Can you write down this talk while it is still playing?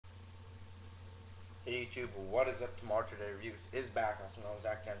Hey YouTube, what is up? Tomorrow Today Reviews is back, also known as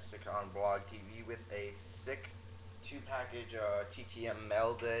Zach Sick on Blog TV, with a sick 2-package TTM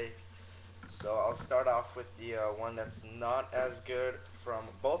Mailday. So I'll start off with the one that's not as good. From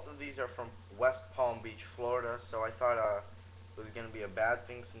both of these are from West Palm Beach, Florida. So I thought it was gonna be a bad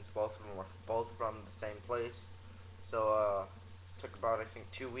thing since both of them were both from the same place. So this took about, I think,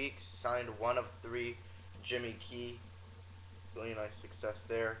 2 weeks. Signed 1 of 3, Jimmy Key. Really nice success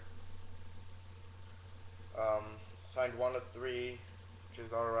there. Signed 1 of 3, which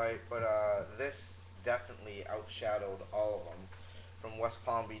is alright, but this definitely outshadowed all of them. From West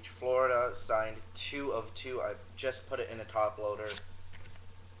Palm Beach, Florida, signed 2 of 2. I've just put it in a top loader.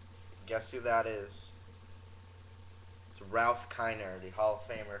 Guess who that is? It's Ralph Kiner, the Hall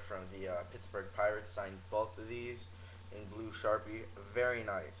of Famer from the Pittsburgh Pirates. Signed both of these in blue Sharpie. Very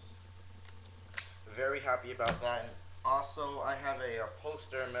nice. Very happy about that. And also, I have a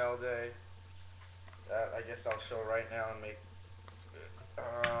poster Mailday that I guess I'll show right now and make.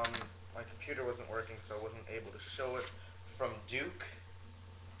 My computer wasn't working, so I wasn't able to show it. From Duke.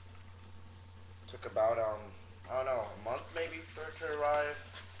 Took about I don't know, a month maybe for it to arrive.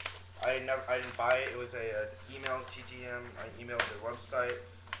 I didn't buy it. It was a emailed TTM. I emailed their website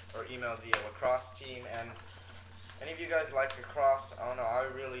or emailed the lacrosse team. And any of you guys like lacrosse? I don't know. I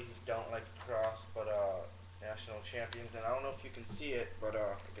really don't like lacrosse, but national champions. And I don't know if you can see it, but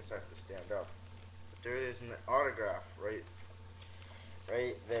I guess I have to stand up. There is an autograph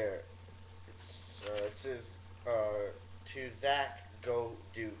right there. It says to Zach, go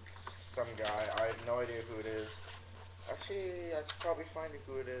Duke. Some guy. I have no idea who it is. Actually, I could probably find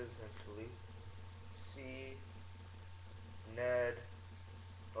who it is actually. Ned.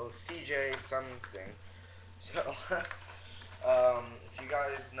 Oh, CJ something. So, if you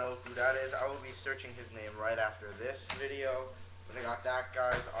guys know who that is, I will be searching his name right after this video. But I got that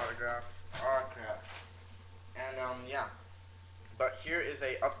guy's autograph. Oh crap. And yeah. But here is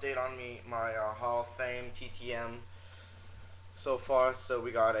a update on my Hall of Fame TTM so far. So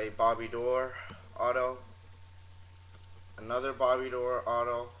we got a Bobby Doerr auto, another Bobby Doerr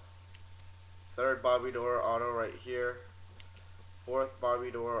auto, third Bobby Doerr auto right here, fourth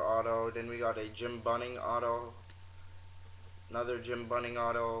Bobby Doerr auto. Then we got a Jim Bunning auto, another Jim Bunning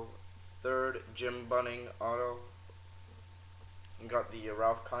auto, third Jim Bunning auto. We got the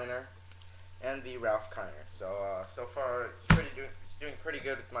Ralph Kiner and the Ralph Kiner. So so far it's doing pretty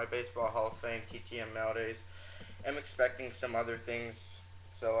good with my Baseball Hall of Fame TTM nowadays. I'm expecting some other things.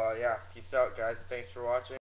 So yeah, peace out guys. Thanks for watching.